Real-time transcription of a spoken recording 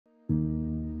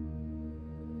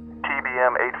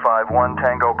RPM 851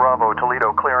 Tango Bravo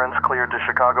Toledo clearance cleared to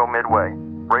Chicago Midway.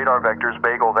 Radar vectors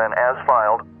bagel then as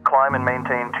filed. Climb and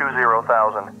maintain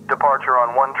 20,000. Departure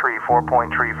on 1 tree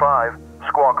 4.35.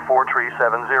 Squawk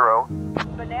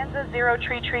 4370. Bonanza 0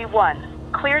 Tree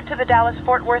 1. Cleared to the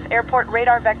Dallas-Fort Worth Airport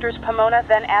radar vectors Pomona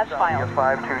then as filed.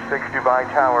 526 Dubai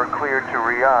Tower cleared to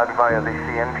Riyadh via the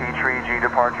CNP Tree G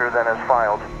departure then as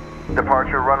filed.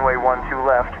 Departure runway 12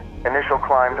 left. Initial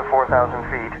climb to 4,000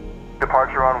 feet.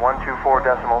 Departure on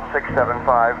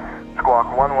 124.675.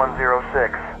 Squawk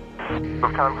 1106.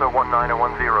 Lufthansa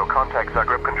 19010. Contact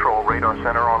Zagreb Control Radar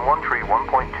Center on 1 tree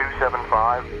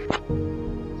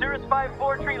 1.275. Cirrus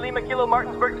 54 Tree Lima Kilo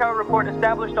Martinsburg Tower report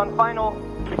established on final.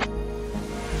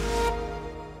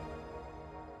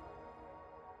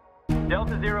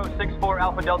 Delta 064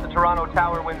 Alpha Delta Toronto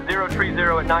Tower, wind 030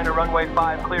 at 9 to runway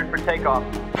 5, cleared for takeoff.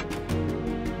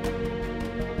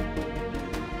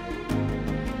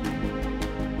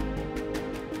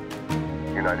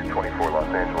 United 24 Los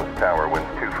Angeles Tower, winds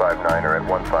 259 are at 15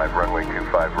 runway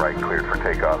 25 right, cleared for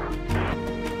takeoff.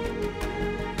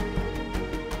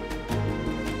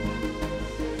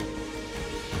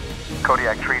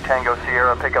 Kodiak Tree Tango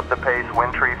Sierra, pick up the pace,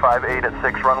 wind tree 58 at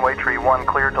 6 runway tree 1,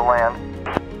 cleared to land.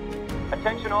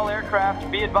 Attention all aircraft,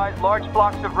 be advised large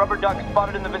flocks of rubber ducks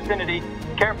spotted in the vicinity.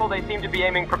 Careful, they seem to be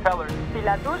aiming propellers.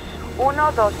 Pilatus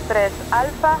 123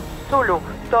 Alfa Zulu,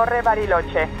 Torre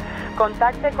Bariloche.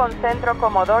 Contacte con Centro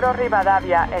Comodoro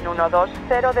Rivadavia en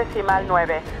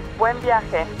 120.9. Buen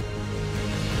viaje.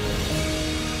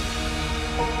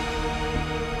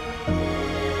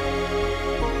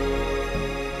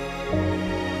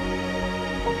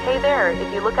 Hey there,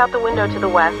 if you look out the window to the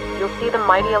west, you'll see the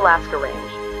mighty Alaska Range.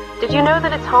 Did you know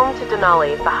that it's home to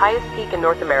Denali, the highest peak in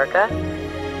North America?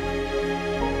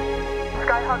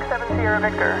 Skyhawk 7 Sierra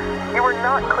Victor, you were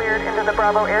not cleared into the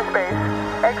Bravo airspace.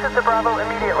 Exit the Bravo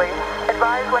immediately.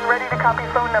 Advise when ready to copy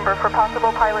phone number for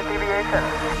possible pilot deviation.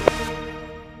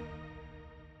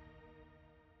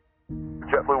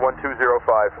 JetBlue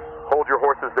 1205. Hold your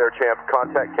horses there, champ.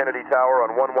 Contact Kennedy Tower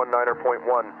on 119.1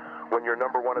 when you're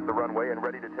number 1 at the runway and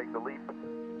ready to take the leap.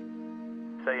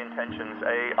 SayIntentions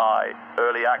AI.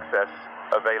 Early access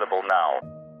available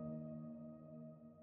now.